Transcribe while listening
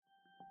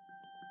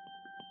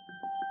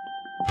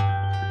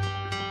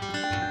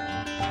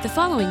The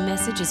following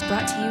message is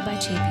brought to you by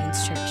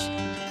Champions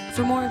Church.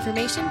 For more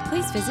information,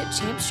 please visit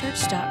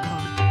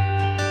championschurch.com.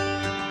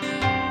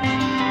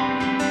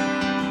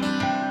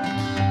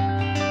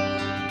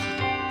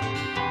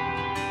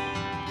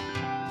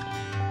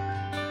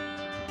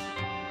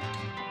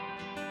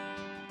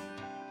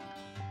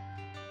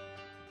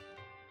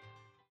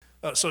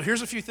 So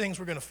here's a few things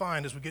we're going to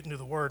find as we get into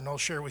the Word, and I'll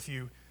share with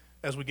you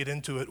as we get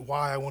into it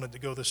why I wanted to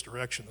go this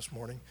direction this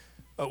morning.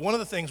 One of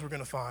the things we're going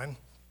to find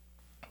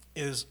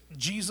is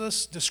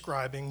Jesus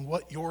describing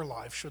what your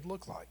life should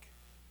look like.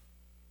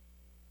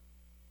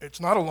 It's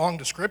not a long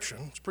description,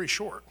 it's pretty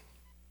short,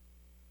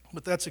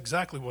 but that's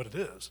exactly what it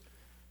is.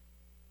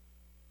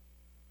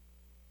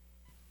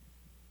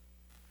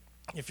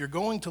 If you're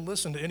going to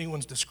listen to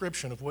anyone's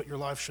description of what your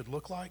life should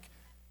look like,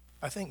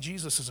 I think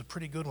Jesus is a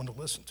pretty good one to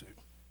listen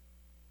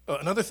to.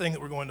 Another thing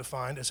that we're going to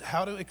find is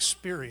how to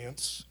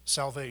experience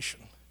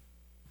salvation.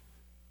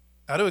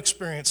 How to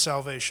experience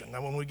salvation.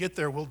 Now, when we get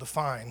there, we'll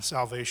define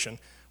salvation.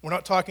 We're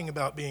not talking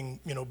about being,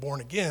 born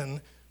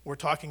again. We're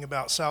talking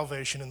about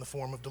salvation in the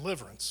form of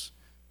deliverance.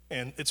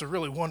 And it's a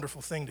really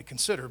wonderful thing to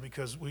consider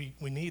because we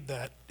need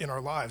that in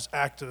our lives,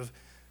 active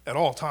at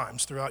all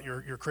times throughout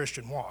your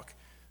Christian walk.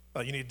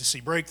 You need to see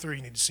breakthrough.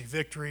 You need to see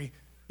victory.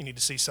 You need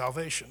to see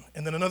salvation.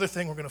 And then another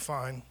thing we're going to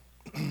find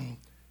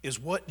is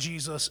what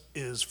Jesus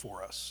is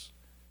for us.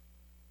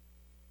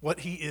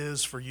 What he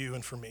is for you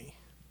and for me.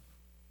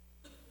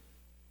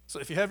 So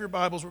if you have your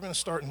Bibles, we're going to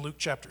start in Luke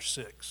chapter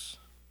 6.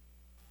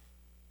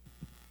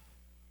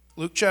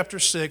 Luke chapter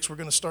 6, we're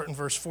going to start in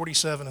verse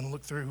 47 and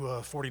look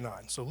through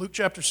 49. So Luke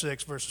chapter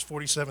 6, verses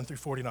 47 through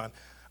 49.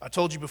 I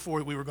told you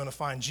before we were going to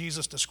find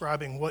Jesus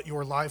describing what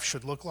your life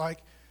should look like.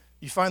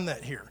 You find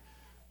that here.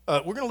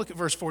 We're going to look at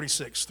verse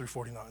 46 through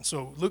 49.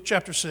 So Luke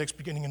chapter 6,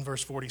 beginning in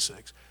verse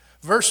 46.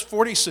 Verse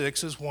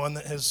 46 is one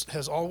that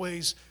has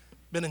always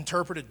been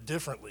interpreted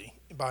differently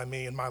by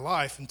me in my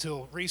life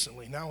until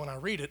recently. Now when I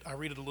read it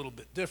a little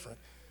bit different.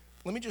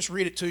 Let me just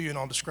read it to you and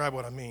I'll describe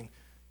what I mean.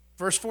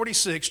 Verse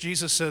 46,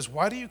 Jesus says,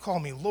 "Why do you call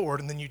me Lord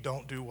and then you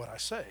don't do what I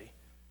say?"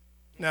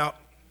 Now,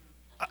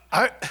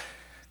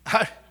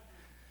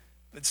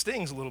 it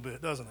stings a little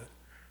bit, doesn't it?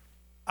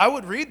 I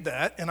would read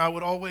that and I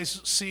would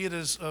always see it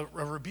as a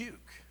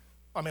rebuke.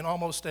 I mean,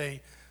 almost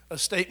a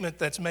statement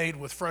that's made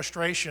with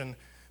frustration.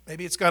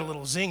 Maybe it's got a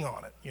little zing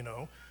on it,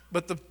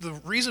 But the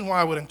reason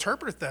why I would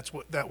interpret it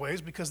that way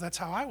is because that's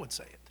how I would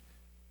say it.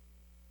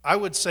 I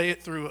would say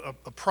it through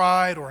a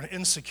pride or an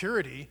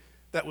insecurity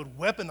that would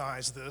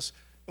weaponize this.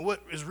 And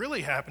what is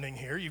really happening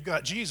here, you've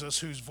got Jesus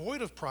who's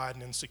void of pride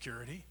and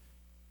insecurity.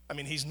 I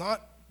mean, he's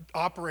not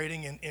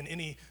operating in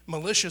any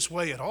malicious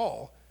way at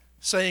all,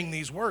 saying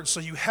these words. So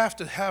you have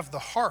to have the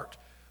heart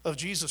of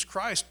Jesus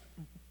Christ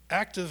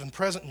active and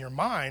present in your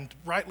mind to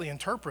rightly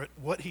interpret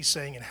what he's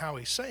saying and how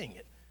he's saying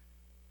it.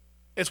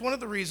 It's one of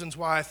the reasons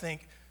why I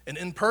think an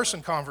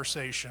in-person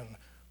conversation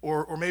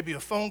or maybe a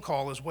phone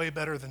call is way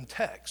better than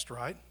text,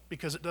 right?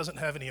 Because it doesn't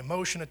have any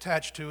emotion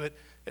attached to it.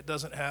 It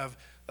doesn't have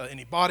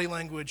any body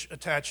language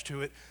attached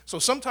to it. So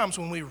sometimes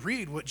when we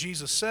read what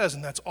Jesus says,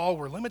 and that's all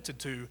we're limited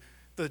to,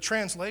 the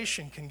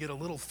translation can get a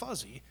little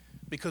fuzzy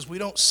because we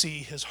don't see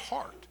his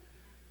heart.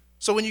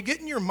 So when you get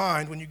in your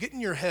mind, when you get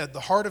in your head,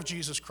 the heart of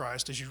Jesus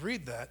Christ, as you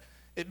read that,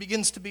 it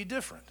begins to be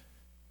different.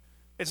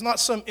 It's not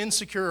some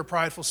insecure or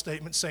prideful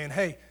statement saying,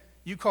 hey,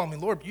 you call me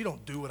Lord, but you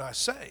don't do what I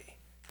say.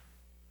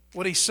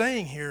 What he's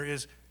saying here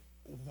is,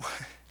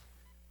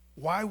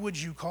 why would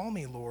you call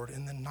me Lord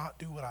and then not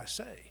do what I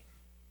say?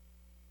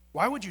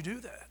 Why would you do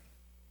that?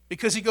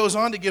 Because he goes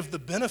on to give the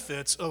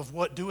benefits of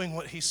what doing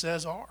what he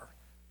says are.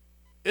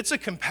 It's a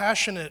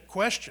compassionate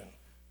question.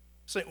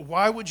 Saying,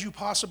 why would you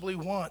possibly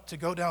want to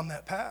go down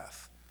that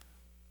path?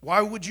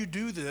 Why would you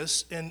do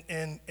this and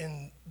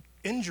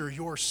injure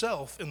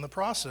yourself in the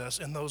process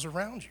and those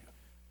around you?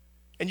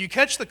 And you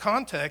catch the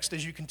context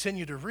as you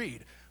continue to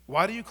read.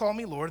 Why do you call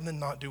me Lord and then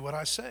not do what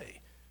I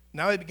say?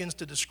 Now he begins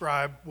to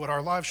describe what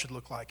our lives should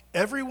look like.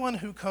 Everyone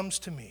who comes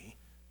to me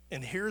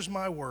and hears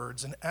my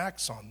words and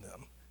acts on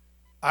them,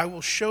 I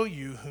will show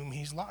you whom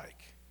he's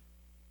like.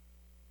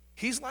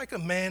 He's like a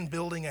man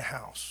building a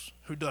house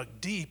who dug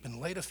deep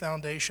and laid a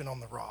foundation on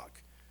the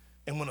rock.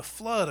 And when a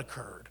flood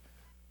occurred,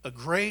 a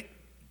great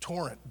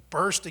torrent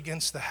burst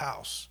against the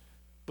house,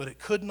 but it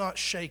could not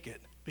shake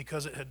it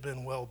because it had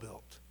been well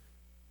built.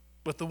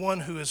 But the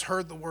one who has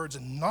heard the words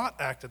and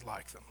not acted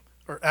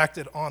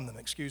on them,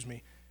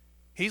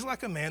 he's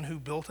like a man who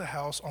built a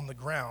house on the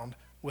ground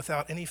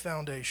without any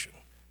foundation.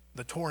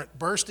 The torrent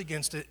burst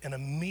against it, and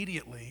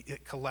immediately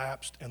it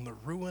collapsed, and the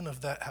ruin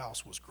of that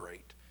house was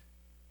great.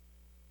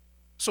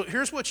 So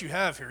here's what you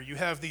have here. You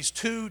have these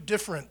two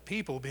different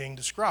people being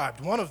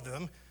described. One of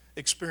them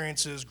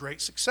experiences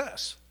great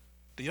success.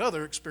 The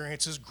other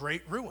experiences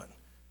great ruin.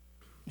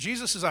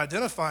 Jesus is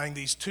identifying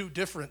these two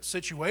different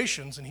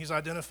situations, and he's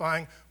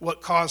identifying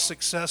what caused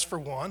success for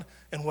one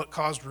and what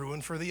caused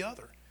ruin for the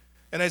other.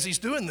 And as he's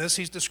doing this,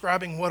 he's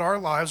describing what our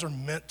lives are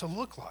meant to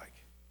look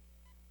like.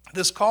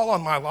 This call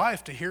on my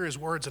life to hear his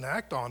words and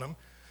act on them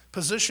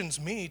positions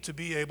me to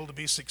be able to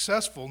be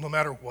successful no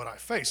matter what I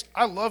face.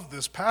 I love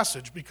this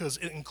passage because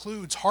it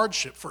includes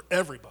hardship for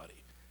everybody.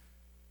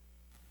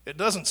 It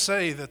doesn't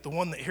say that the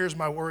one that hears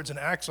my words and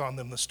acts on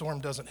them, the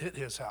storm doesn't hit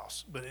his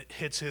house, but it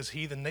hits his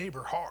heathen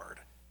neighbor hard,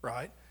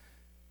 right?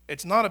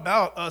 It's not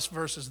about us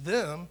versus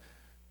them,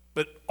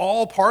 but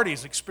all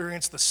parties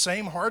experience the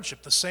same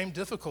hardship, the same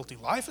difficulty.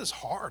 Life is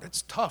hard.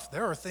 It's tough.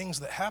 There are things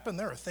that happen.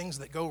 There are things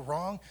that go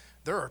wrong.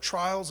 There are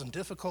trials and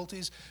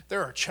difficulties.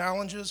 There are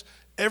challenges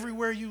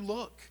everywhere you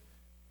look.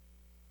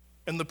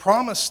 And the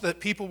promise that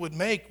people would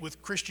make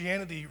with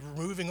Christianity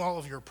removing all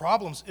of your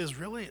problems is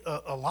really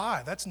a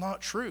lie. That's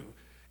not true.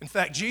 In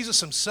fact,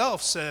 Jesus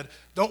himself said,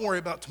 don't worry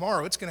about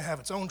tomorrow. It's going to have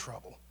its own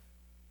trouble.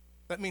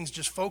 That means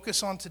just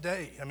focus on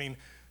today. I mean,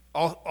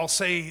 I'll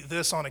say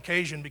this on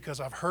occasion because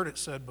I've heard it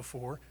said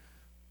before,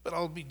 but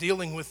I'll be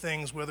dealing with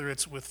things, whether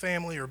it's with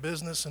family or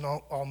business, and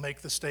I'll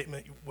make the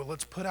statement, well,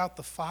 let's put out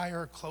the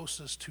fire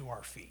closest to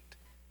our feet.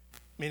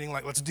 Meaning,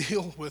 like, let's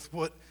deal with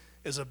what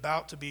is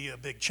about to be a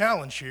big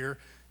challenge here,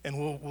 and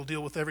we'll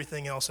deal with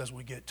everything else as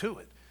we get to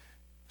it.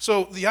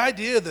 So the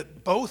idea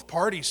that both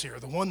parties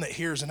here, the one that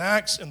hears and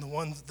acts and the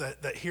one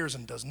that hears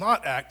and does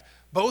not act,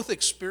 both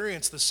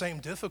experience the same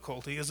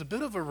difficulty is a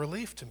bit of a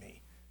relief to me.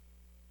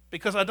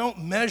 Because I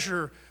don't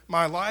measure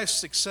my life's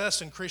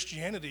success in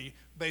Christianity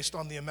based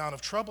on the amount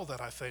of trouble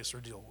that I face or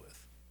deal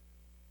with.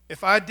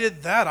 If I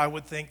did that, I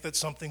would think that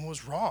something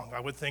was wrong. I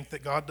would think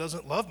that God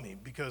doesn't love me,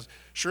 because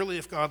surely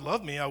if God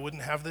loved me, I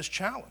wouldn't have this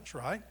challenge,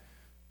 right?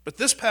 But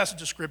this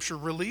passage of Scripture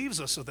relieves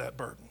us of that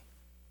burden,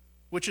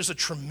 which is a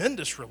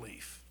tremendous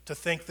relief to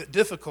think that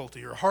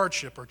difficulty or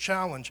hardship or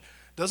challenge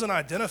doesn't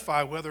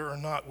identify whether or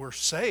not we're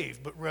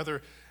saved, but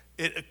rather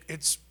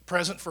it's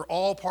present for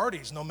all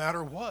parties, no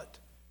matter what.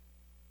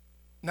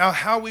 Now,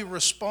 how we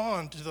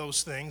respond to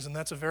those things, and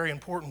that's a very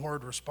important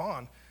word,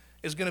 respond,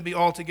 is going to be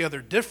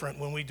altogether different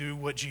when we do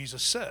what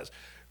Jesus says.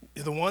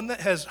 The one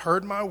that has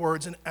heard my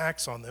words and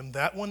acts on them,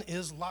 that one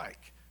is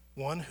like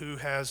one who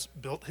has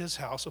built his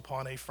house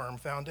upon a firm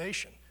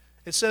foundation.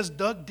 It says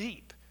dug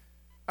deep.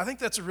 I think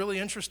that's a really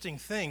interesting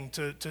thing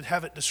to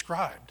have it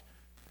described,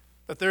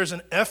 that there's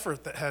an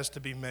effort that has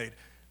to be made.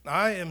 Now,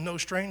 I am no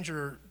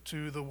stranger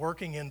to the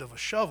working end of a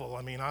shovel.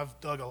 I mean, I've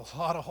dug a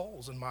lot of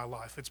holes in my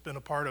life. It's been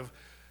a part of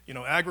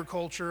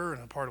agriculture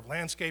and a part of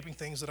landscaping,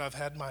 things that I've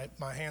had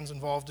my hands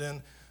involved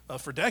in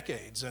for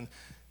decades.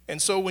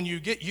 And so when you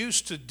get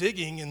used to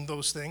digging in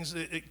those things,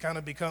 it kind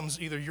of becomes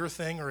either your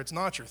thing or it's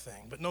not your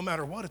thing. But no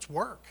matter what, it's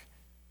work.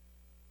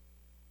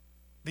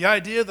 The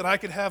idea that I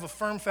could have a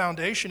firm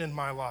foundation in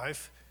my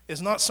life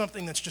is not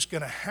something that's just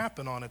going to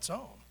happen on its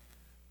own.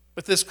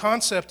 But this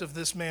concept of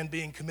this man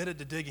being committed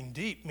to digging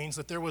deep means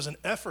that there was an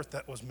effort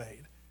that was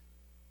made.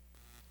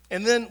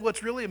 And then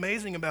what's really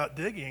amazing about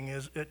digging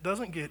is it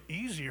doesn't get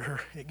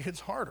easier, it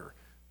gets harder.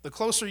 The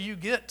closer you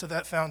get to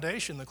that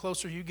foundation, the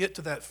closer you get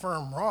to that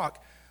firm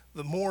rock,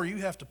 the more you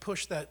have to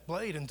push that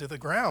blade into the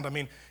ground. I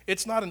mean,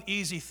 it's not an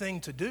easy thing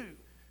to do.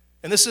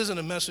 And this isn't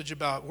a message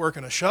about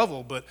working a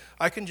shovel, but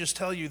I can just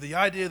tell you the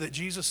idea that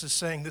Jesus is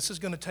saying this is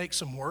going to take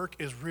some work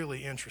is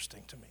really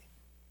interesting to me.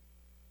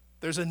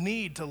 There's a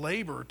need to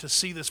labor to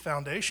see this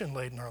foundation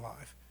laid in our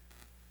life.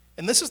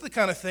 And this is the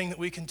kind of thing that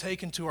we can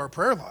take into our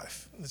prayer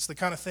life. It's the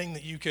kind of thing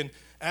that you can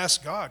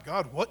ask God,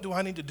 God, what do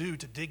I need to do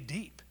to dig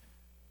deep?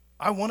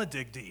 I want to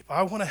dig deep.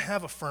 I want to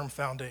have a firm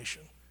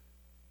foundation.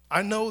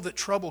 I know that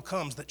trouble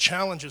comes, that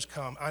challenges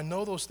come. I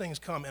know those things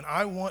come, and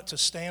I want to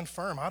stand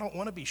firm. I don't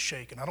want to be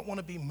shaken. I don't want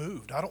to be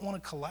moved. I don't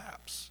want to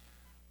collapse.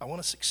 I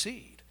want to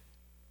succeed.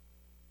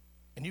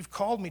 And you've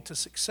called me to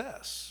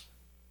success.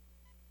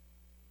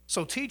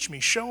 So teach me,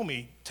 show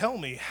me, tell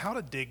me how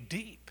to dig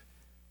deep.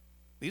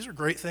 These are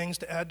great things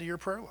to add to your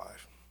prayer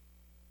life.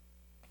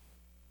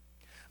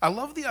 I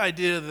love the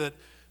idea that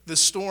this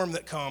storm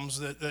that comes,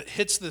 that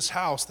hits this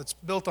house that's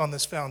built on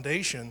this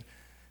foundation,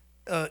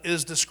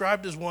 is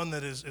described as one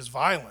that is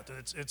violent.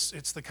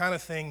 It's the kind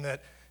of thing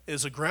that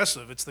is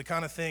aggressive. It's the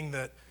kind of thing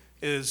that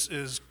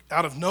is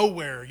out of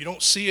nowhere. You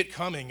don't see it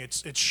coming.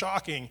 It's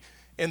shocking.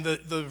 And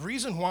the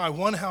reason why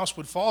one house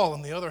would fall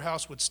and the other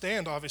house would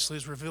stand, obviously,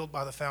 is revealed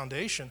by the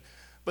foundation.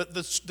 But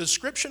the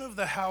description of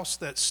the house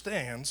that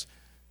stands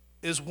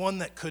is one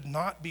that could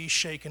not be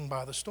shaken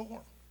by the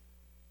storm.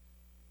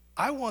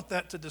 I want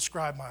that to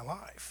describe my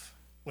life.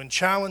 When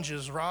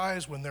challenges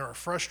rise, when there are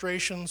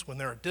frustrations, when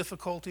there are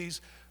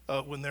difficulties,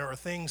 when there are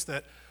things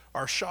that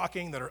are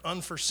shocking, that are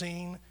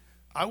unforeseen,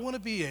 I want to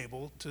be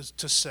able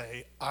to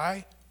say,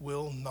 I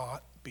will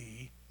not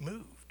be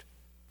moved.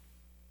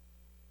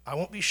 I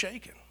won't be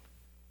shaken.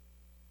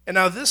 And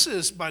now this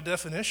is, by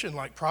definition,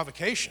 like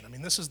provocation. I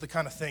mean, this is the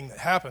kind of thing that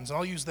happens. And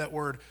I'll use that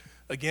word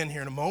again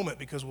here in a moment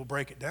because we'll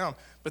break it down.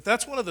 But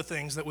that's one of the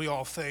things that we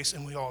all face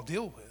and we all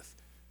deal with.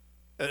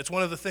 It's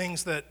one of the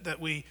things that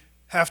we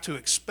have to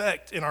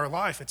expect in our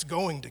life. It's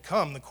going to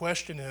come. The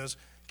question is,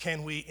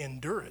 can we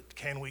endure it?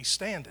 Can we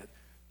stand it?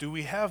 Do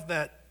we have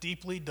that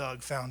deeply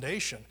dug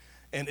foundation?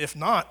 And if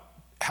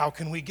not, how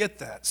can we get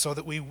that so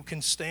that we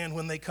can stand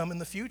when they come in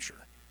the future?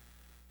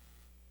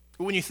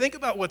 But when you think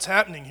about what's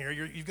happening here,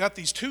 you've got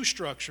these two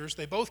structures.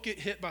 They both get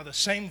hit by the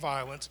same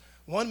violence.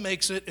 One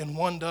makes it and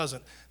one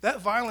doesn't.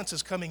 That violence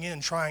is coming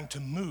in trying to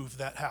move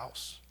that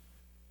house.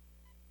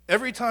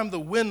 Every time the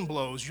wind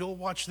blows, you'll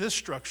watch this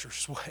structure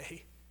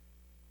sway.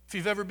 If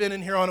you've ever been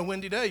in here on a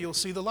windy day, you'll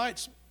see the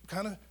lights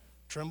kind of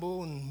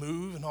tremble and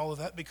move and all of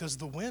that because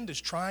the wind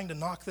is trying to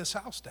knock this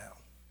house down.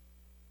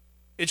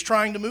 It's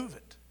trying to move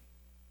it.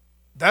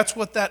 That's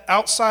what that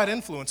outside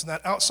influence and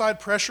that outside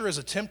pressure is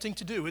attempting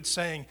to do. It's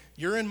saying,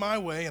 you're in my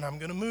way and I'm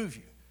going to move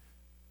you.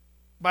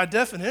 By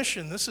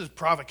definition, this is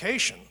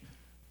provocation.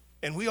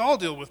 And we all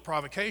deal with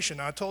provocation.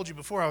 Now, I told you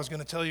before I was going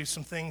to tell you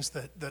some things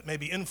that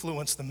maybe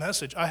influence the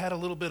message. I had a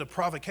little bit of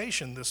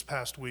provocation this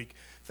past week,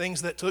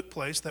 things that took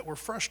place that were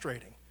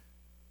frustrating.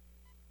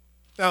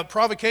 Now,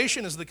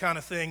 provocation is the kind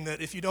of thing that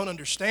if you don't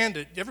understand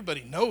it,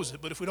 everybody knows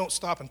it, but if we don't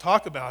stop and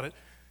talk about it,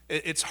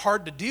 it's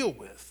hard to deal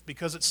with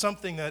because it's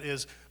something that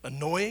is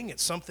annoying,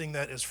 it's something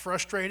that is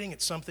frustrating,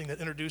 it's something that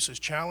introduces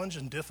challenge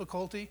and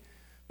difficulty.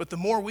 But the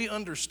more we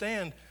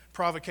understand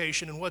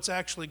provocation and what's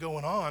actually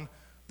going on,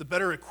 the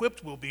better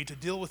equipped we'll be to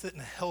deal with it in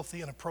a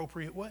healthy and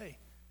appropriate way.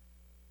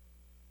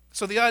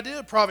 So the idea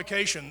of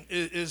provocation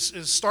is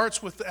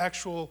starts with the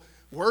actual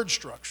word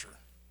structure.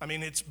 I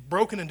mean, it's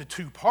broken into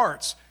two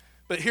parts,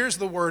 but here's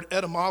the word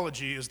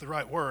etymology is the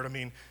right word. I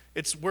mean,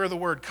 it's where the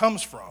word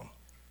comes from.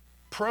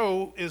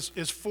 Pro is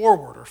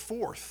forward or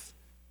forth.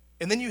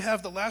 And then you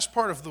have the last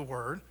part of the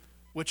word,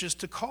 which is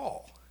to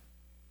call.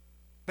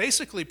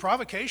 Basically,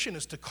 provocation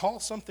is to call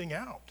something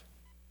out.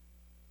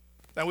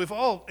 Now, we've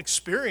all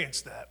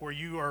experienced that, where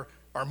you are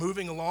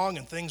moving along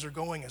and things are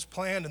going as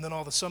planned, and then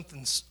all of a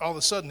sudden,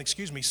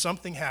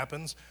 something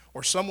happens,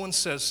 or someone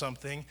says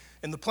something,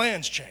 and the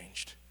plan's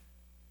changed.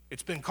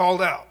 It's been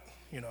called out,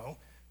 you know.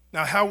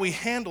 Now, how we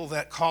handle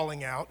that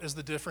calling out is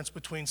the difference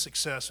between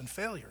success and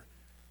failure.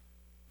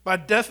 By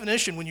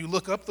definition, when you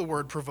look up the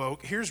word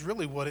provoke, here's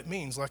really what it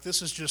means. Like,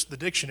 this is just the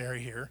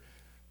dictionary here.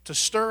 To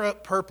stir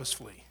up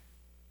purposefully.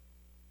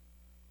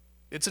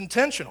 It's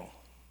intentional.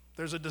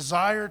 There's a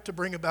desire to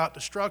bring about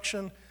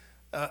destruction.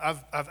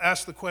 I've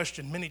asked the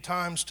question many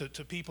times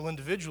to people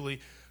individually,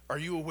 are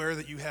you aware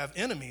that you have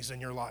enemies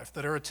in your life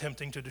that are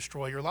attempting to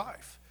destroy your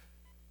life?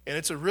 And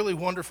it's a really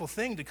wonderful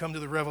thing to come to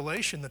the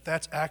revelation that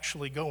that's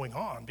actually going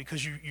on,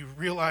 because you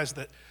realize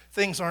that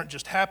things aren't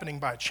just happening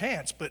by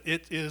chance, but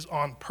it is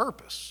on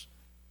purpose.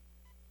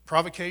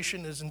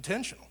 Provocation is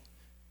intentional.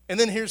 And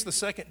then here's the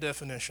second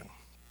definition.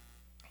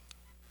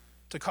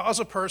 To cause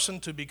a person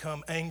to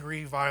become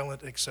angry,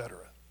 violent, etc.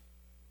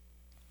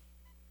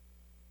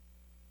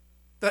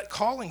 That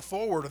calling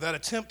forward, or that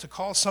attempt to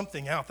call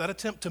something out, that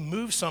attempt to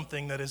move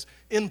something that is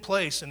in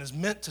place and is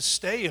meant to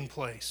stay in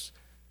place,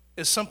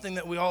 is something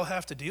that we all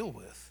have to deal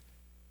with.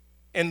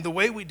 And the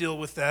way we deal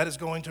with that is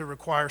going to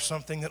require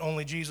something that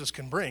only Jesus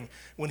can bring.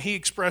 When he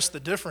expressed the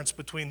difference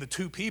between the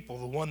two people,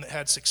 the one that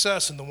had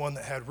success and the one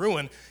that had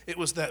ruin, it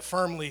was that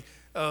firmly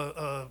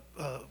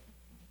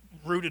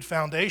rooted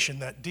foundation,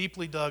 that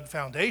deeply dug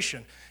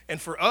foundation.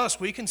 And for us,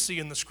 we can see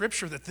in the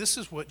scripture that this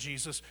is what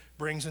Jesus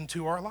brings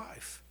into our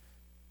life.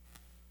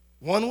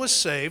 One was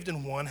saved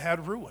and one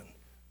had ruin.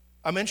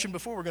 I mentioned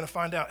before we're going to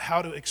find out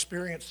how to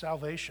experience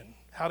salvation,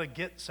 how to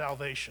get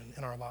salvation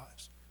in our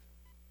lives,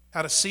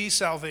 how to see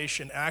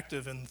salvation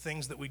active in the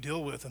things that we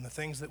deal with and the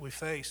things that we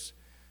face.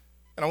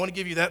 And I want to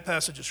give you that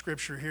passage of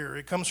scripture here.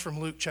 It comes from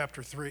Luke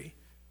chapter 3.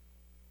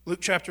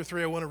 Luke chapter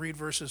 3, I want to read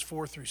verses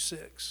 4 through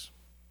 6.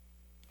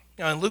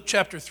 Now in Luke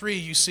chapter 3,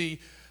 you see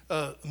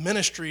a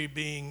ministry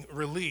being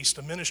released,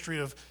 a ministry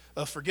of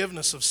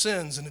forgiveness of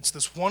sins, and it's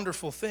this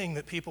wonderful thing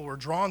that people were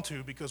drawn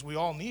to because we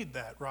all need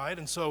that, right?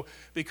 And so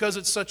because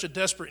it's such a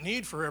desperate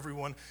need for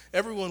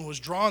everyone was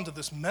drawn to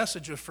this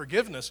message of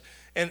forgiveness.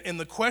 And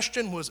the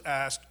question was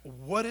asked,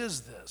 what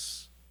is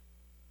this?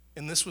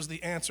 And this was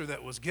the answer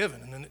that was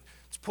given. And then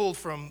it's pulled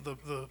from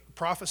the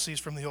prophecies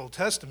from the Old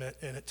Testament,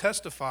 and it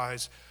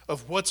testifies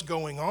of what's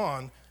going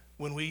on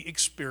when we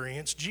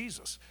experience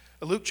Jesus.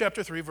 Luke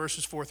chapter 3,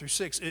 verses 4 through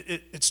 6,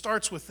 it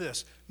starts with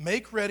this.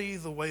 Make ready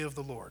the way of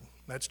the Lord.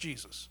 That's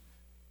Jesus.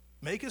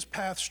 Make his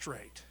path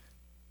straight.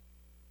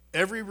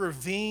 Every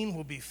ravine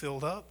will be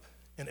filled up,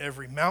 and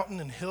every mountain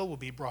and hill will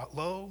be brought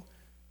low.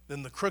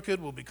 Then the crooked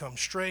will become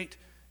straight,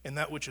 and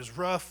that which is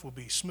rough will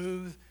be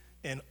smooth,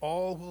 and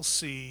all will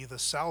see the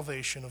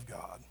salvation of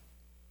God.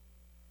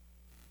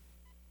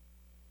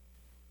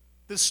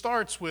 This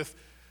starts with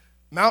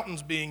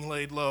mountains being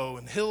laid low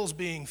and hills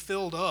being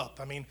filled up.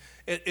 I mean,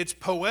 it's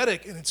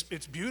poetic and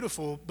it's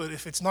beautiful, but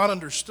if it's not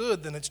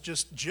understood, then it's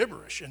just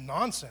gibberish and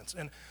nonsense.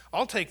 And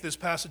I'll take this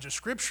passage of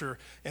scripture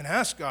and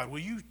ask God, will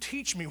you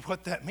teach me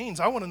what that means?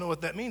 I want to know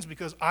what that means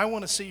because I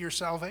want to see your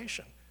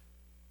salvation.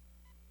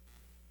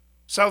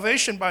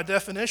 Salvation, by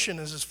definition,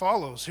 is as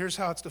follows. Here's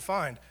how it's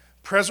defined.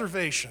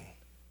 Preservation,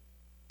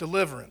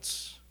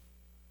 deliverance,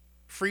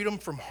 freedom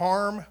from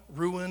harm,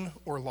 ruin,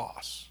 or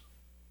loss.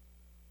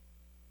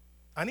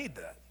 I need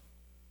that.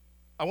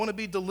 I want to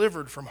be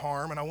delivered from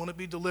harm, and I want to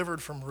be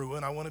delivered from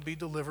ruin. I want to be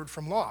delivered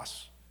from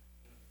loss.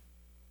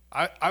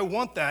 I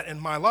want that in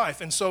my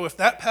life. And so if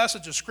that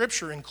passage of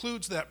Scripture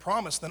includes that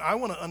promise, then I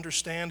want to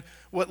understand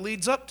what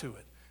leads up to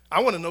it.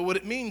 I want to know what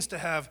it means to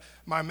have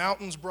my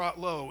mountains brought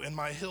low and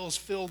my hills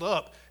filled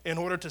up in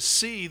order to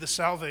see the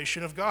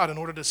salvation of God, in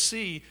order to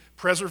see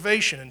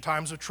preservation in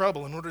times of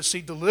trouble, in order to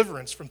see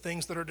deliverance from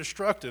things that are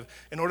destructive,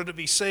 in order to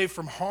be saved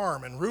from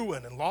harm and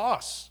ruin and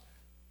loss.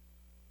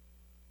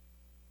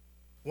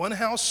 One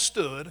house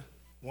stood,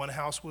 one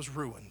house was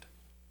ruined.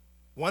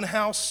 One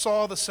house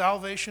saw the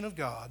salvation of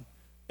God,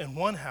 and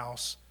one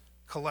house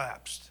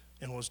collapsed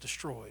and was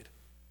destroyed.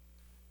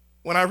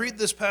 When I read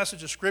this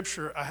passage of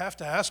Scripture, I have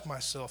to ask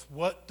myself,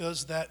 what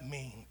does that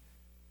mean?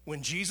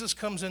 When Jesus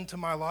comes into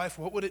my life,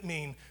 what would it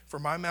mean for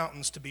my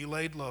mountains to be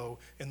laid low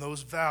and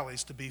those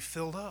valleys to be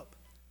filled up?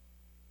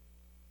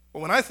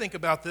 Well, when I think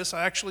about this,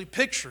 I actually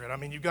picture it. I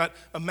mean, you've got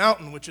a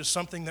mountain, which is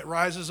something that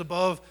rises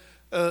above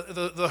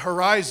the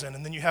horizon,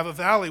 and then you have a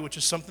valley, which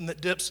is something that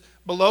dips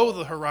below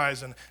the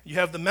horizon. You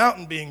have the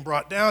mountain being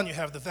brought down, you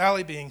have the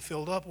valley being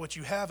filled up. What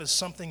you have is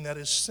something that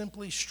is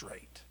simply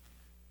straight.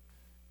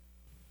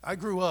 I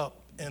grew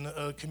up in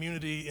a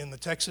community in the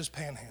Texas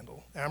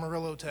Panhandle,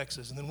 Amarillo,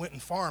 Texas, and then went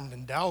and farmed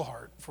in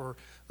Dalhart for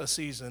a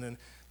season. And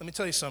let me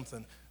tell you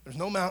something, there's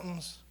no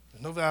mountains,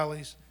 there's no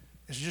valleys,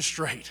 it's just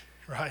straight,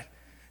 right?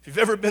 If you've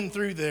ever been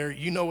through there,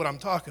 you know what I'm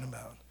talking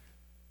about.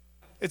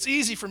 It's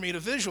easy for me to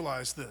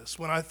visualize this.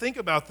 When I think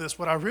about this,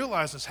 what I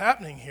realize is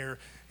happening here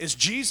is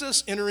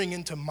Jesus entering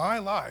into my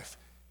life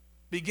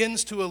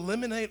begins to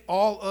eliminate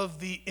all of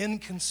the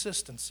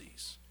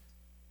inconsistencies.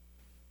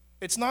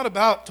 It's not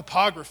about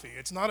topography.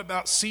 It's not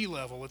about sea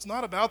level. It's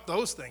not about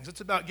those things.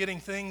 It's about getting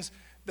things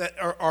that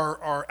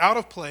are out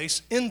of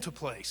place into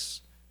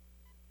place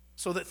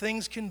so that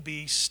things can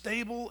be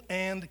stable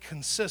and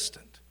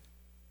consistent.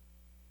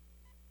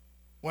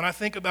 When I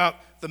think about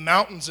the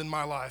mountains in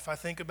my life, I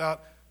think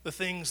about the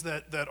things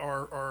that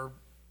are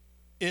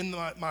in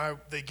my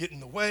they get in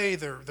the way,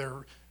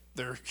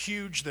 they're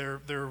huge,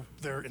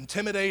 they're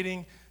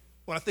intimidating.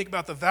 When I think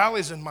about the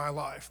valleys in my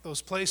life,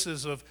 those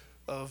places of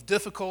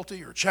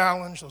difficulty or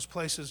challenge, those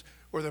places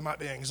where there might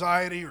be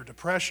anxiety or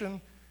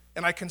depression,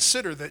 and I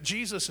consider that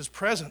Jesus is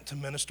present to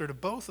minister to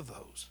both of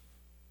those.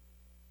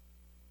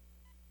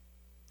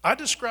 I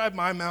describe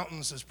my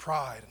mountains as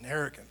pride and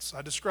arrogance.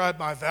 I describe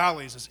my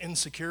valleys as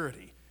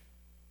insecurity.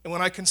 And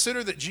when I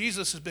consider that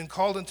Jesus has been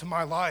called into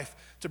my life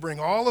to bring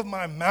all of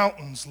my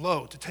mountains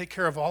low, to take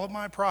care of all of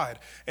my pride,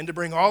 and to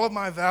bring all of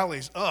my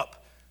valleys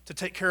up, to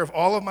take care of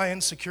all of my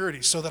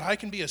insecurities, so that I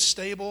can be a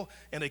stable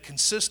and a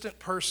consistent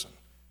person,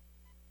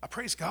 I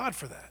praise God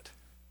for that.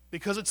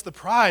 Because it's the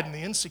pride and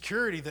the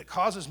insecurity that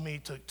causes me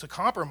to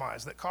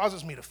compromise, that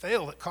causes me to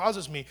fail, that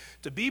causes me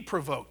to be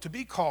provoked, to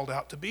be called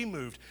out, to be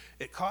moved.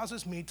 It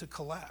causes me to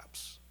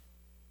collapse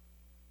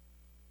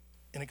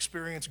and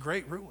experience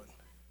great ruin.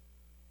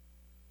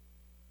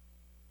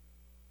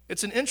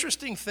 It's an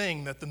interesting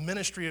thing that the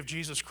ministry of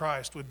Jesus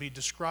Christ would be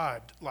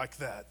described like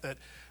that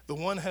the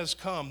one has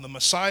come, the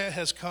Messiah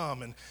has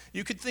come, and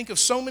you could think of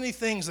so many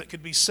things that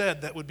could be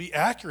said that would be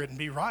accurate and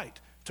be right,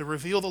 to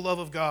reveal the love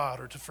of God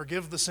or to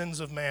forgive the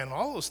sins of man.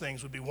 All those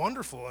things would be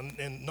wonderful,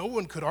 and no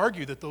one could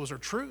argue that those are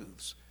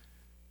truths.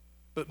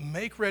 But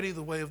make ready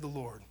the way of the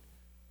Lord.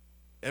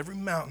 Every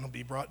mountain will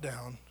be brought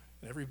down,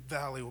 and every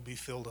valley will be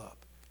filled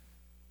up.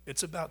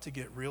 It's about to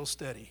get real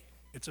steady.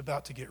 It's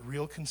about to get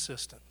real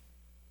consistent.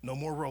 No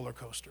more roller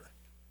coaster.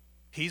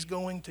 He's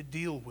going to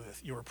deal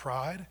with your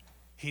pride.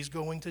 He's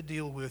going to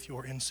deal with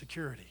your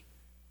insecurity.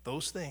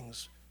 Those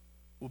things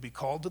will be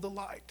called to the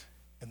light,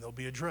 and they'll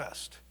be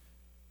addressed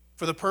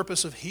for the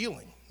purpose of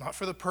healing, not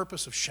for the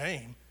purpose of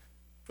shame,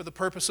 for the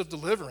purpose of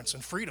deliverance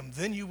and freedom.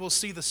 Then you will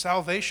see the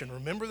salvation.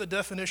 Remember the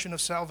definition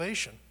of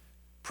salvation: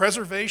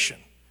 preservation,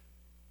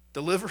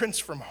 deliverance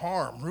from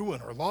harm,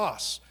 ruin, or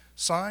loss.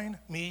 Sign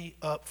me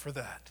up for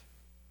that.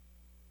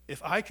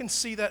 If I can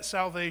see that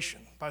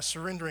salvation by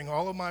surrendering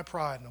all of my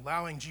pride and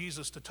allowing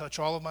Jesus to touch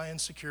all of my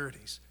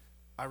insecurities,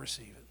 I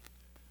receive it.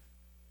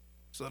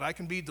 So that I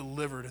can be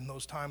delivered in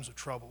those times of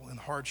trouble and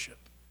hardship,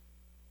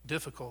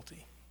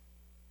 difficulty.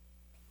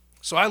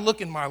 So I look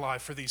in my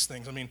life for these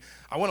things. I mean,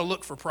 I want to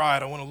look for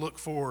pride. I want to look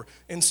for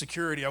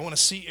insecurity. I want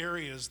to see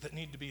areas that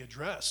need to be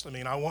addressed. I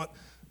mean, I want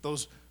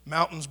those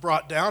mountains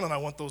brought down, and I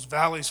want those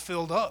valleys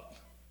filled up.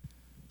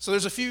 So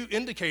there's a few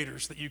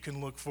indicators that you can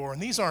look for, and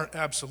these aren't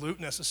absolute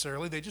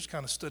necessarily. They just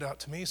kind of stood out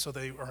to me, so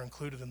they are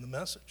included in the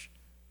message.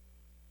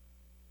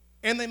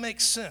 And they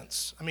make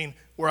sense. I mean,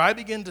 where I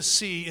begin to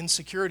see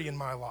insecurity in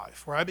my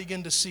life, where I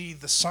begin to see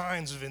the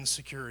signs of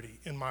insecurity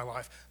in my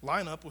life,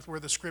 line up with where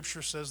the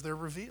Scripture says they're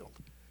revealed.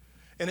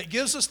 And it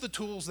gives us the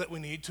tools that we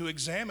need to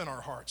examine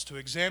our hearts, to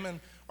examine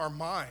our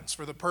minds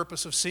for the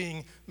purpose of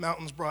seeing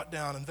mountains brought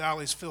down and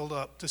valleys filled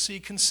up, to see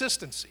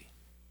consistency.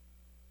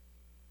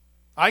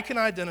 I can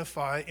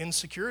identify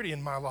insecurity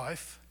in my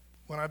life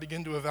when I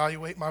begin to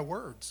evaluate my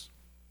words.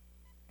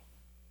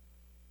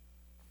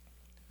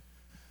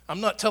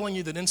 I'm not telling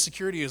you that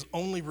insecurity is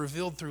only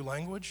revealed through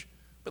language,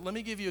 but let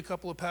me give you a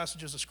couple of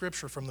passages of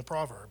Scripture from the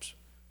Proverbs.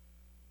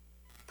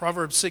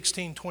 Proverbs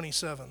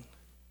 16:27.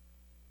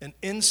 An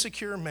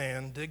insecure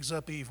man digs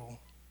up evil.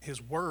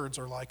 His words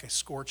are like a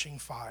scorching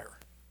fire.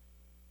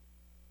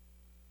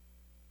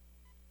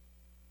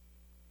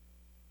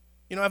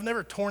 You know, I've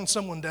never torn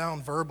someone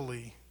down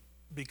verbally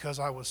because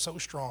I was so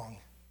strong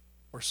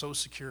or so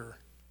secure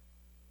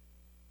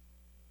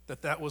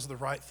that that was the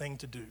right thing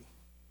to do.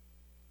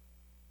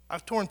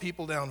 I've torn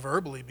people down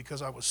verbally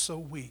because I was so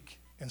weak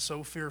and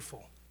so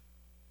fearful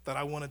that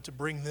I wanted to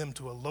bring them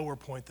to a lower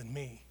point than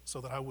me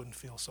so that I wouldn't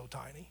feel so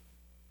tiny.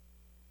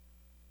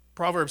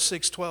 Proverbs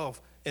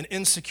 6:12, an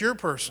insecure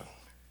person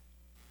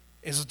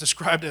is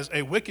described as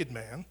a wicked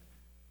man,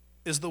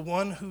 is the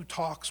one who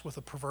talks with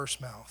a perverse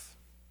mouth.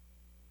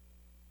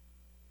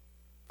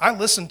 I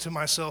listen to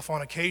myself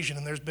on occasion,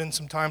 and there's been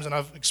some times, and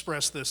I've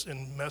expressed this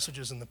in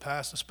messages in the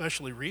past,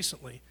 especially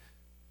recently,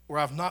 where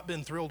I've not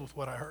been thrilled with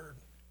what I heard.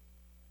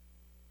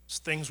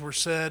 Things were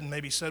said, and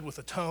maybe said with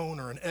a tone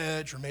or an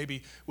edge, or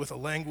maybe with a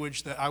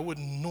language that I would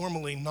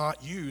normally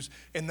not use,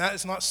 and that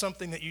is not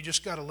something that you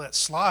just got to let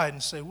slide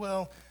and say,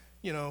 well,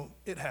 you know,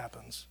 it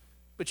happens.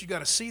 But you got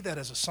to see that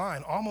as a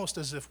sign, almost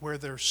as if where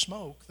there's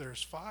smoke,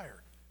 there's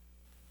fire.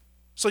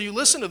 So you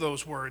listen to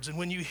those words, and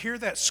when you hear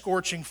that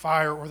scorching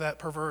fire or that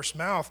perverse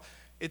mouth,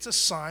 it's a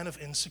sign of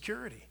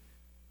insecurity.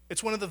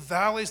 It's one of the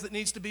valleys that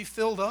needs to be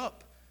filled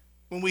up.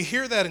 When we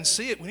hear that and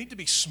see it, we need to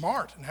be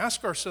smart and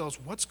ask ourselves,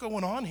 what's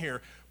going on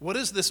here? What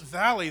is this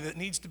valley that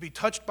needs to be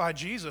touched by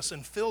Jesus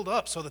and filled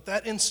up so that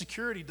that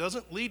insecurity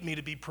doesn't lead me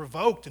to be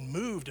provoked and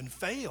moved and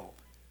fail?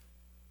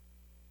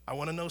 I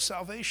want to know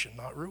salvation,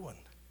 not ruin.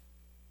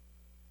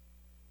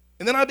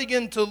 And then I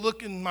begin to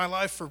look in my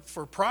life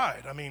for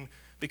pride. I mean,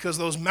 because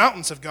those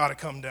mountains have got to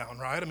come down,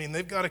 right? I mean,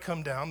 they've got to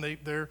come down.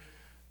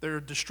 They're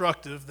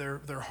destructive,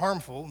 they're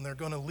harmful, and they're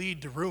going to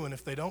lead to ruin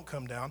if they don't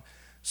come down.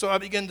 So I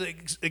begin to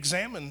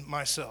examine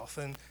myself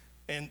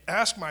and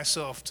ask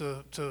myself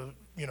to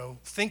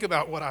think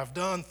about what I've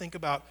done, think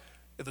about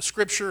the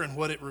Scripture and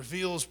what it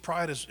reveals,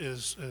 pride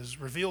is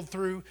revealed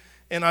through,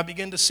 and I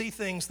begin to see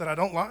things that I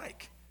don't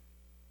like.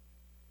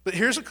 But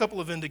here's a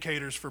couple of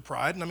indicators for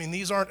pride, and I mean,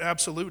 these aren't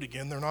absolute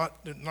again. They're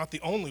not the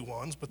only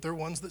ones, but they're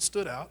ones that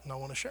stood out, and I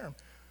want to share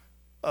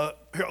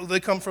them. They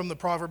come from the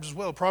Proverbs as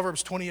well.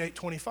 Proverbs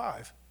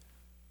 28:25.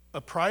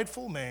 A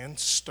prideful man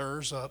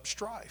stirs up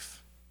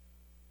strife.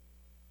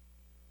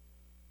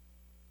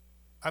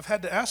 I've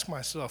had to ask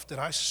myself, did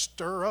I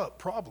stir up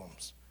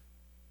problems?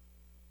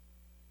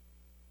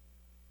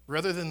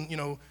 Rather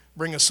than,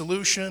 bring a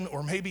solution,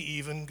 or maybe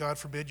even, God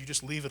forbid, you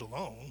just leave it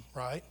alone,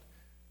 right?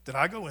 Did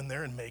I go in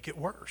there and make it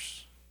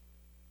worse?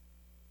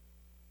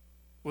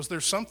 Was there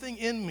something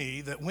in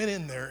me that went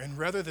in there, and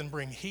rather than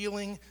bring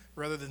healing,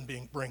 rather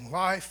than bring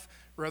life,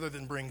 rather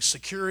than bring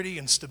security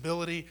and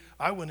stability,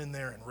 I went in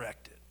there and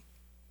wrecked it?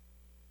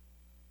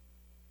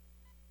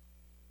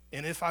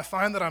 And if I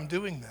find that I'm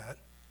doing that,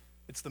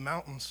 it's the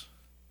mountains,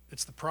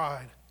 it's the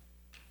pride.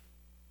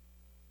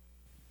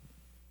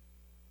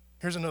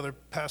 Here's another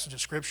passage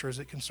of Scripture as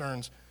it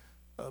concerns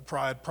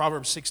pride,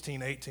 Proverbs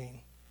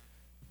 16:18.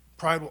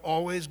 Pride will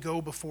always go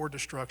before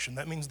destruction.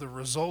 That means the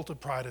result of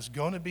pride is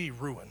going to be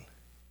ruin.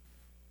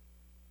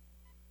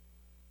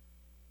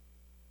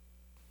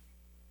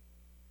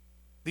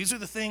 These are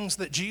the things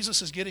that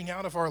Jesus is getting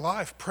out of our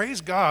life. Praise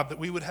God that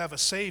we would have a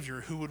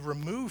Savior who would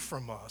remove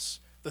from us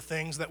the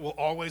things that will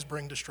always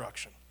bring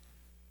destruction.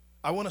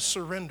 I want to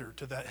surrender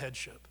to that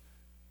headship.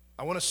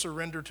 I want to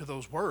surrender to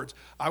those words.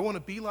 I want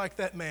to be like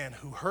that man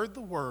who heard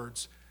the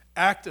words,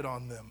 acted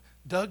on them,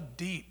 dug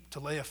deep to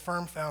lay a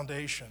firm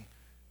foundation,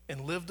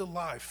 and lived a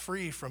life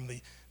free from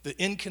the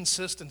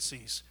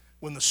inconsistencies.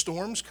 When the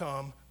storms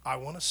come, I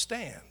want to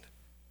stand.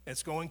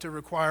 It's going to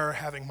require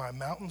having my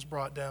mountains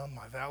brought down,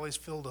 my valleys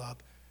filled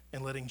up,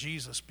 and letting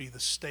Jesus be the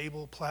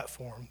stable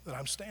platform that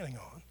I'm standing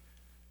on.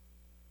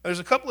 There's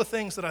a couple of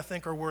things that I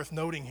think are worth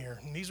noting here,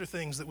 and these are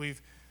things that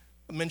we've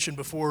mentioned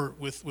before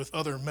with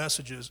other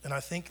messages, and I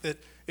think that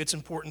it's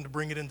important to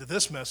bring it into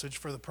this message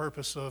for the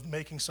purpose of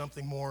making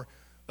something more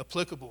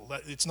applicable.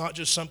 It's not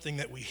just something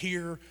that we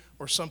hear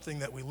or something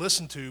that we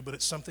listen to, but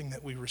it's something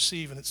that we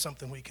receive, and it's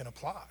something we can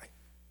apply.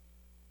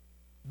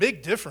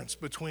 Big difference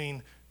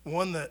between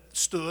one that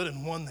stood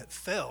and one that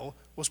fell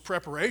was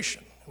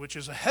preparation, which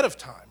is ahead of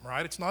time,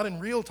 right? It's not in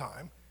real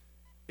time.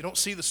 You don't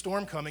see the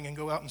storm coming and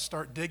go out and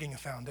start digging a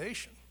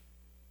foundation.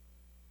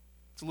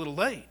 It's a little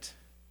late.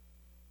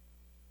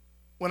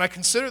 When I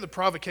consider the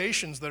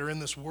provocations that are in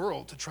this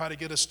world to try to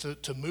get us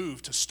to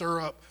move, to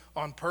stir up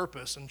on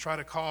purpose and try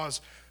to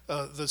cause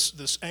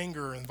this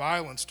anger and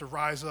violence to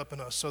rise up in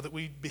us so that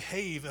we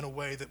behave in a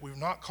way that we're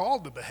not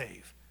called to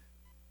behave.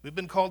 We've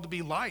been called to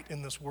be light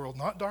in this world,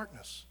 not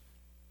darkness.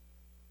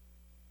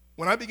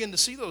 When I begin to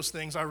see those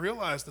things, I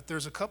realize that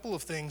there's a couple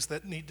of things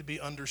that need to be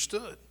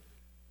understood.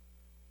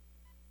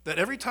 That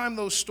every time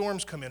those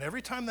storms come in,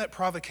 every time that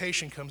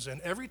provocation comes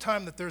in, every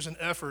time that there's an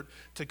effort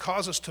to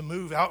cause us to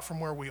move out from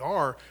where we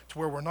are to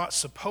where we're not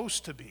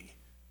supposed to be,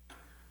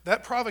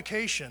 that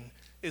provocation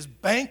is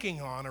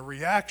banking on a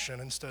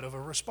reaction instead of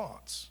a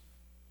response.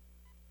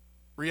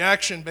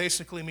 Reaction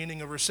basically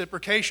meaning a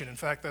reciprocation. In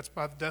fact, that's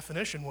by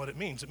definition what it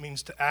means. It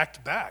means to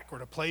act back or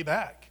to play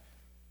back.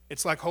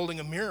 It's like holding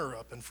a mirror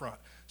up in front.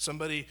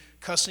 Somebody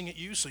cussing at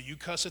you, so you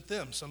cuss at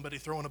them. Somebody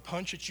throwing a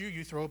punch at you,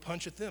 you throw a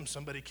punch at them.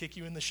 Somebody kick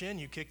you in the shin,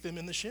 you kick them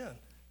in the shin.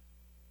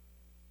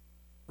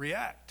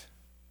 React.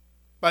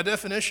 By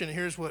definition,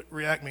 here's what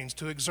react means: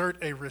 to exert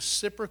a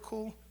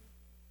reciprocal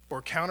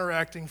or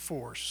counteracting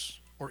force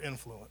or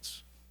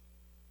influence.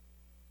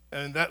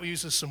 And that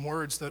uses some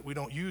words that we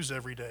don't use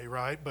every day,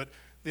 right? But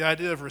the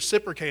idea of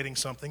reciprocating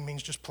something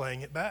means just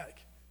playing it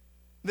back.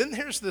 Then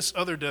here's this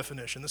other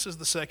definition. This is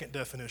the second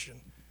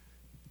definition.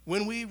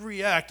 When we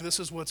react, this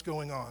is what's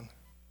going on: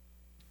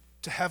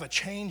 to have a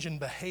change in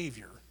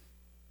behavior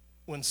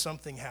when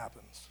something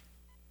happens.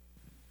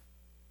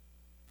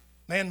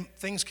 Man,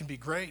 things can be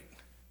great.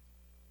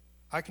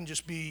 I can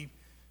just be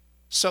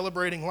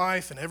celebrating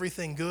life and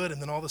everything good,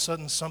 and then all of a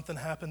sudden something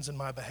happens and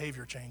my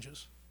behavior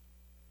changes.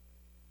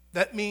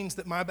 That means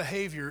that my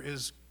behavior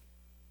is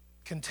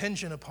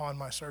contingent upon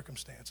my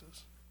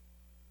circumstances,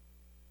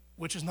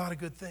 which is not a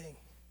good thing,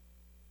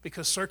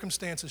 because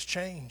circumstances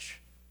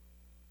change.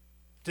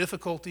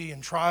 Difficulty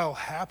and trial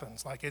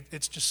happens.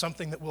 It's just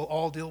something that we'll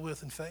all deal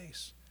with and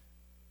face.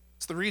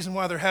 It's the reason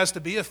why there has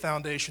to be a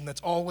foundation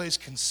that's always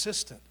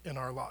consistent in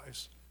our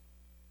lives,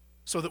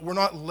 so that we're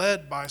not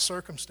led by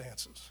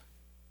circumstances.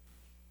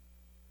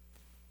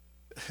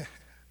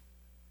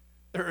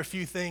 There are a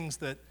few things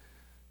that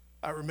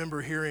I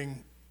remember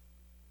hearing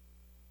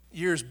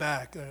years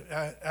back.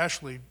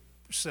 Ashley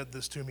said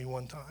this to me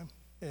one time,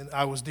 and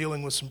I was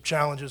dealing with some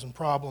challenges and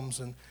problems,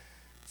 and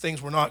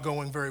things were not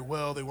going very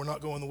well. They were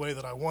not going the way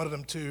that I wanted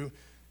them to,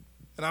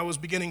 and I was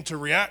beginning to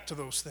react to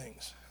those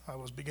things. I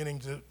was beginning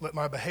to let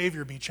my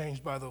behavior be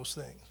changed by those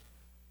things.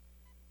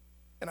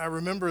 And I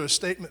remember a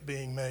statement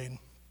being made.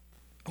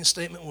 The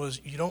statement was,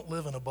 you don't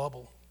live in a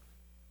bubble.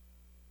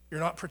 You're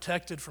not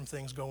protected from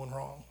things going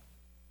wrong.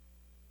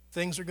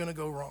 Things are going to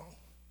go wrong.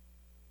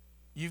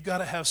 You've got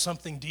to have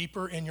something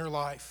deeper in your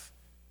life,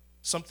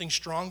 something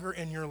stronger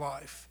in your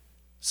life,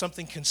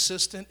 something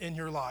consistent in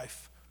your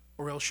life,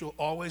 or else you'll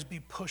always be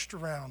pushed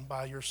around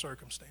by your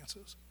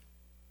circumstances.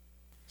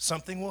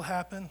 Something will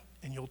happen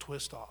and you'll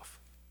twist off.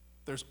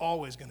 There's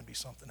always going to be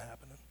something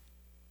happening.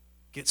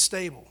 Get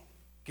stable.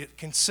 Get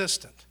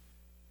consistent.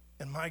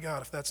 And my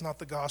God, if that's not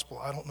the gospel,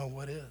 I don't know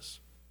what is.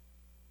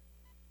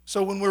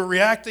 So when we're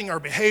reacting, our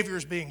behavior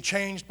is being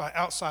changed by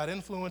outside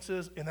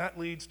influences, and that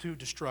leads to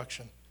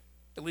destruction.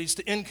 It leads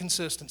to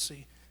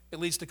inconsistency. It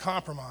leads to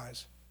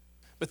compromise.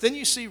 But then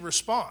you see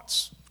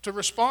response. To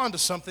respond to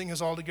something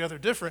is altogether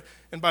different,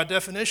 and by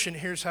definition,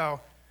 here's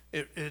how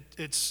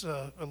it's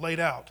laid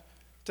out: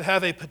 to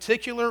have a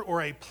particular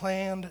or a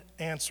planned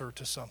answer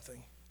to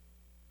something.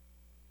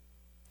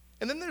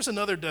 And then there's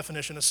another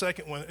definition, a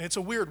second one, and it's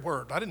a weird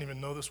word. I didn't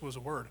even know this was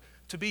a word.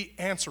 To be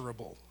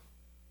answerable.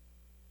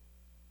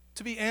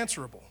 To be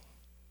answerable.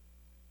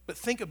 But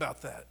think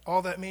about that.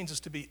 All that means is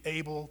to be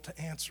able to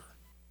answer.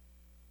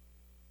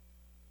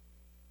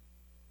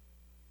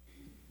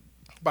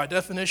 By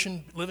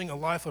definition, living a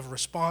life of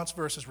response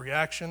versus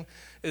reaction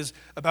is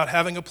about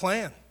having a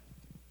plan.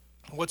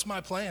 What's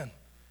my plan?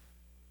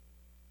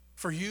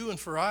 For you and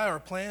for I, our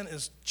plan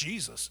is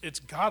Jesus. It's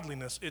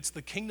godliness. It's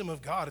the kingdom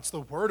of God. It's the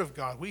word of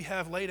God. We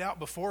have laid out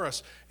before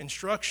us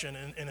instruction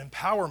and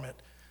empowerment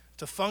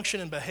to function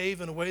and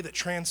behave in a way that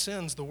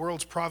transcends the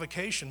world's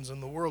provocations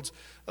and the world's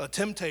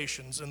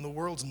temptations and the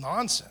world's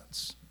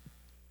nonsense.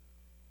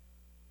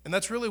 And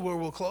that's really where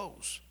we'll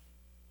close.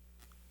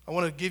 I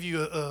want to give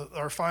you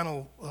our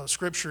final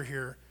scripture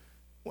here.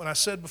 When I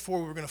said before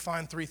we were going to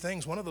find three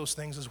things, one of those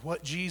things is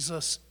what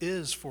Jesus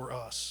is for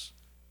us.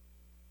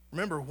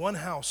 Remember, one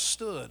house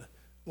stood,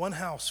 one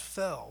house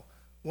fell,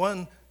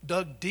 one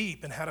dug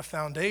deep and had a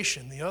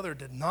foundation, the other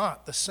did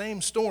not. The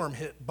same storm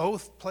hit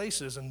both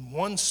places, and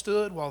one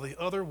stood while the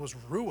other was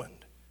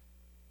ruined.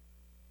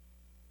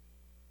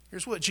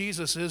 Here's what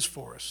Jesus is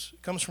for us.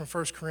 It comes from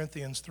 1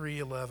 Corinthians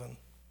 3:11.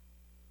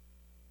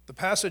 The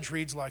passage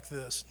reads like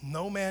this: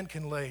 no man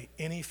can lay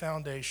any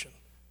foundation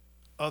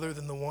other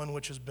than the one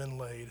which has been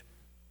laid,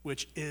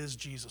 which is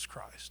Jesus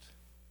Christ.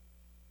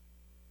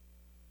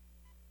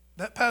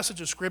 That passage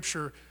of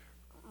Scripture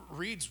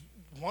reads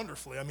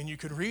wonderfully. I mean, you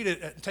could read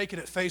it and take it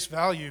at face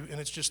value, and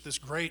it's just this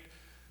great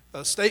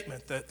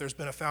statement that there's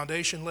been a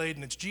foundation laid,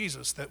 and it's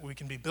Jesus, that we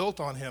can be built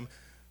on him.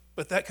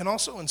 But that can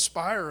also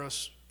inspire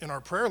us in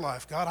our prayer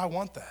life. God, I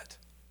want that.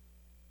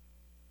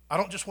 I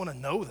don't just want to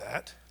know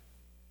that,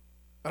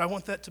 but I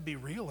want that to be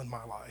real in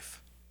my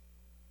life.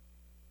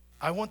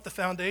 I want the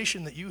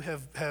foundation that you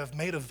have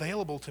made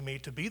available to me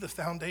to be the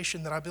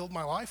foundation that I build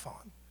my life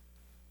on.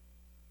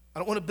 I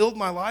don't want to build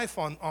my life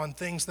on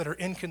things that are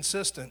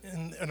inconsistent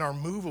and are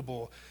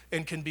movable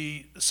and can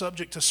be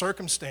subject to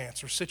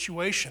circumstance or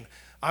situation.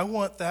 I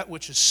want that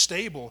which is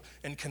stable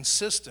and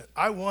consistent.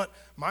 I want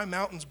my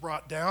mountains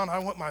brought down. I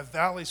want my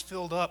valleys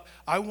filled up.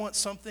 I want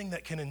something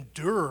that can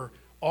endure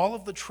all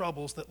of the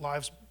troubles that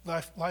life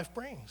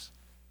brings.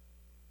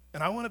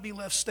 And I want to be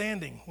left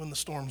standing when the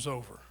storm's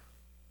over.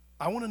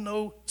 I want to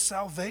know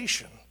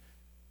salvation,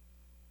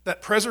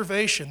 that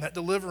preservation, that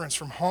deliverance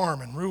from harm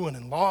and ruin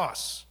and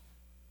loss.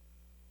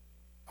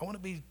 I want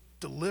to be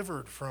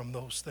delivered from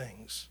those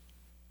things.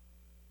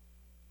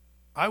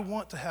 I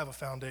want to have a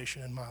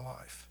foundation in my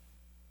life.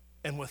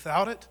 And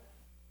without it,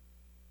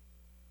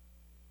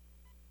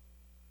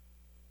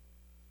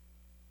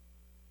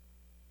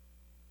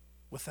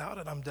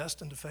 I'm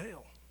destined to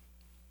fail.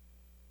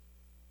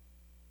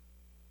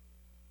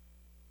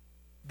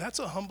 That's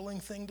a humbling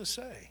thing to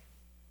say.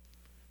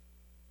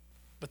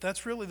 But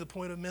that's really the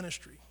point of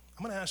ministry.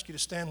 I'm going to ask you to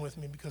stand with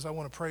me because I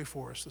want to pray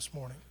for us this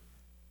morning.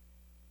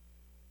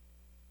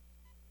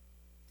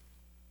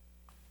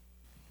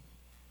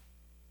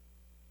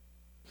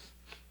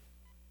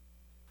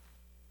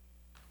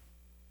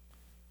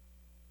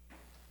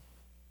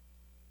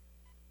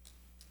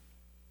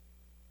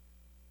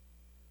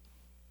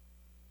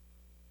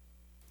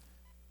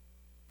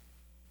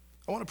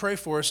 I want to pray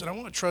for us, and I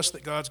want to trust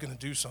that God's going to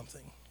do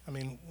something. I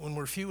mean, when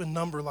we're few in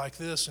number like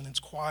this and it's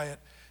quiet,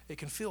 it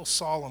can feel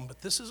solemn,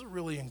 but this is a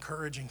really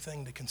encouraging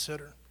thing to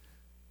consider.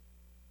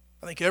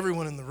 I think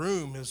everyone in the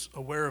room is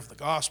aware of the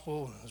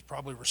gospel and has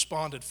probably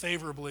responded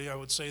favorably. I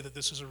would say that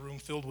this is a room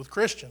filled with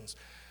Christians.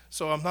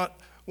 So I'm not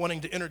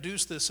wanting to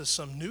introduce this as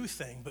some new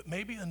thing, but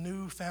maybe a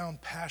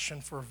newfound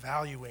passion for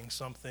valuing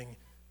something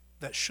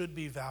that should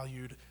be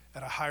valued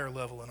at a higher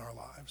level in our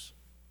lives.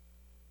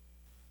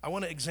 I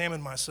want to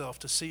examine myself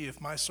to see if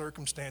my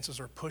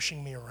circumstances are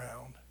pushing me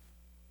around,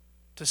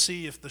 to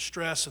see if the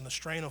stress and the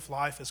strain of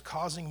life is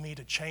causing me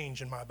to change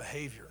in my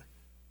behavior,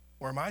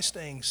 or am I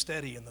staying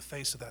steady in the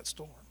face of that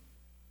storm?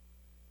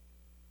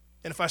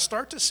 And if I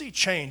start to see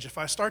change, if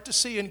I start to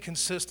see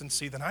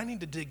inconsistency, then I need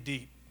to dig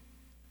deep.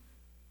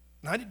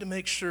 And I need to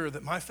make sure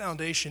that my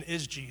foundation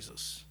is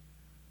Jesus.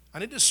 I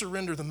need to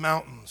surrender the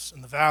mountains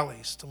and the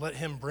valleys to let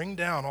Him bring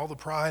down all the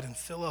pride and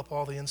fill up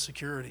all the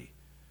insecurity.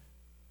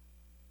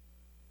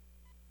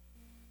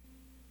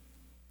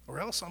 Or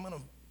else I'm going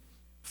to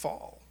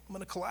fall. I'm going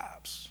to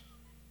collapse.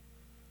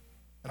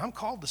 And I'm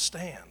called to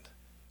stand.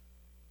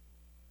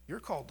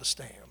 You're called to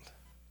stand.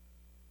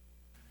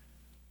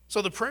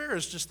 So the prayer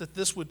is just that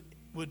this would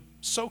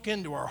soak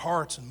into our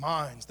hearts and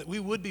minds, that we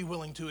would be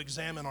willing to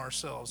examine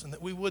ourselves, and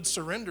that we would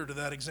surrender to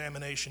that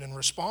examination and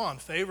respond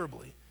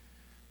favorably.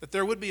 That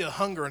there would be a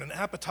hunger and an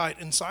appetite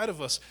inside of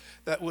us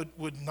that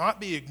would not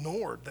be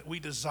ignored, that we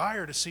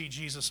desire to see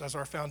Jesus as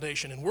our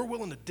foundation, and we're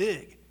willing to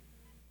dig.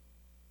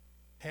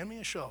 Hand me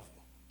a shovel.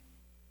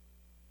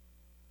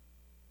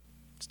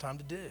 It's time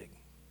to dig.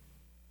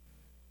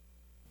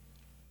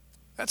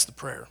 That's the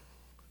prayer.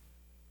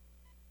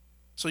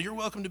 So you're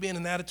welcome to be in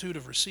an attitude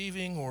of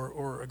receiving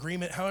or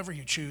agreement, however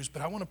you choose,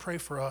 but I want to pray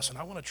for us, and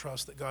I want to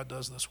trust that God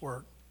does this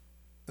work,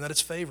 and that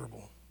it's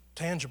favorable,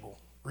 tangible,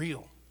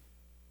 real.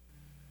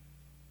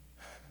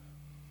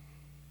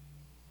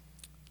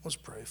 Let's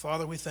pray.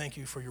 Father, we thank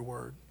you for your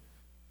word.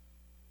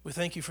 We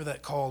thank you for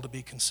that call to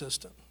be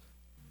consistent.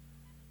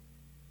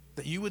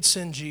 That you would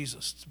send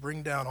Jesus to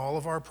bring down all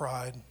of our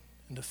pride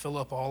and to fill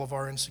up all of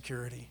our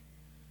insecurity.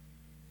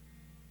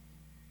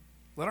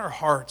 Let our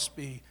hearts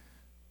be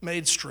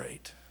made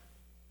straight,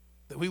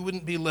 that we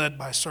wouldn't be led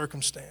by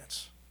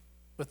circumstance,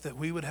 but that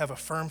we would have a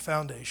firm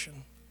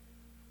foundation.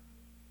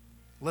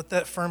 Let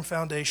that firm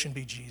foundation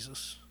be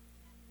Jesus.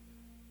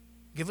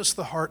 Give us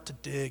the heart to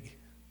dig.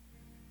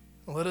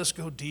 And let us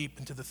go deep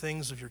into the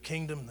things of your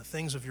kingdom and the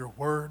things of your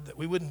word, that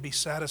we wouldn't be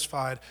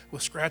satisfied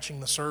with scratching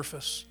the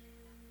surface,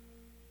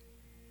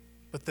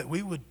 but that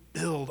we would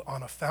build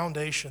on a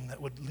foundation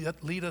that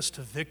would lead us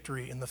to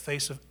victory in the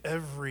face of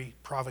every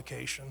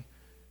provocation,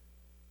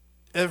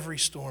 every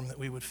storm that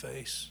we would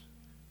face,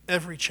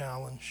 every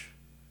challenge.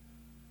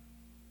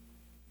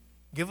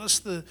 Give us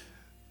the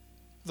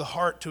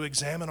heart to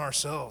examine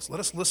ourselves. Let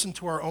us listen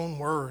to our own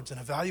words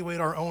and evaluate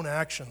our own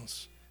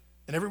actions.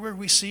 And everywhere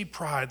we see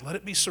pride, let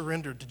it be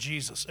surrendered to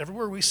Jesus.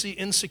 Everywhere we see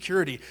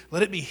insecurity,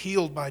 let it be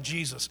healed by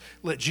Jesus.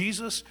 Let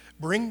Jesus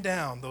bring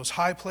down those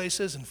high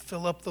places and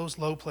fill up those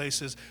low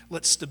places.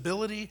 Let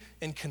stability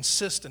and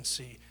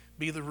consistency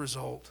be the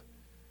result.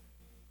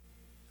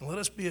 And let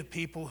us be a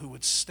people who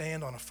would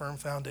stand on a firm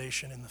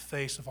foundation in the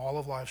face of all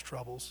of life's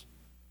troubles.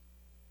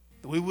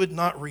 That we would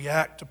not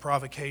react to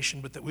provocation,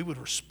 but that we would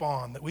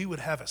respond, that we would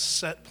have a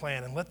set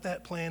plan, and let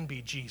that plan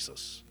be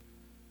Jesus.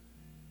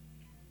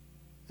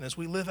 And as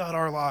we live out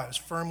our lives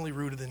firmly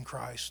rooted in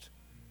Christ,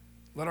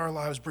 let our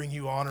lives bring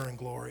you honor and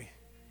glory.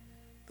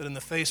 That in the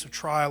face of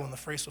trial, in the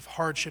face of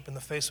hardship, in the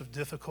face of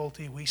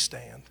difficulty, we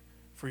stand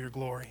for your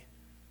glory,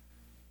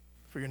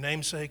 for your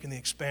name's sake and the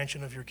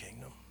expansion of your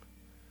kingdom.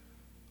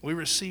 We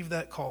receive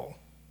that call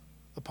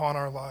upon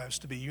our lives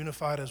to be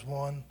unified as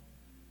one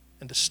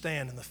and to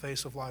stand in the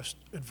face of life's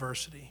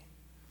adversity.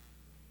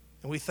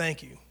 And we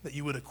thank you that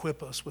you would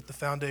equip us with the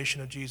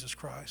foundation of Jesus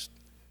Christ,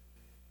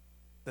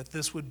 that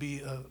this would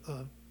be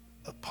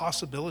a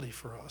possibility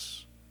for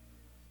us,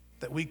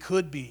 that we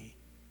could be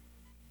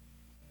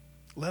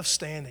left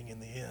standing in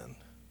the end.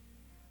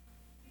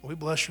 We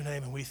bless your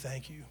name and we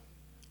thank you.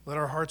 Let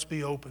our hearts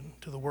be open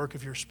to the work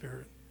of your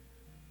Spirit.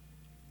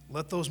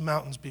 Let those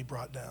mountains be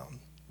brought down.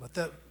 Let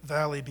that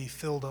valley be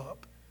filled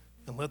up,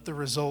 and let the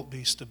result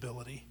be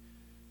stability,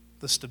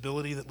 the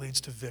stability that leads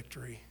to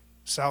victory,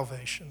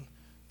 salvation,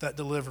 that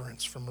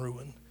deliverance from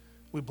ruin.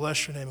 We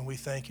bless your name and we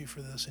thank you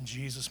for this in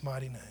Jesus'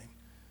 mighty name.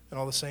 And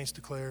all the saints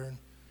declare,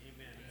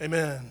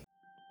 Amen.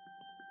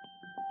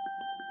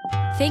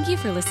 Thank you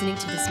for listening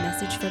to this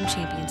message from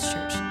Champions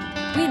Church.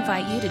 We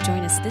invite you to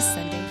join us this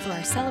Sunday for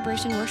our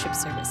celebration worship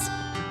service.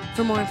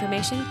 For more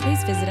information,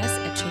 please visit us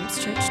at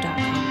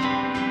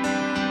championschurch.com.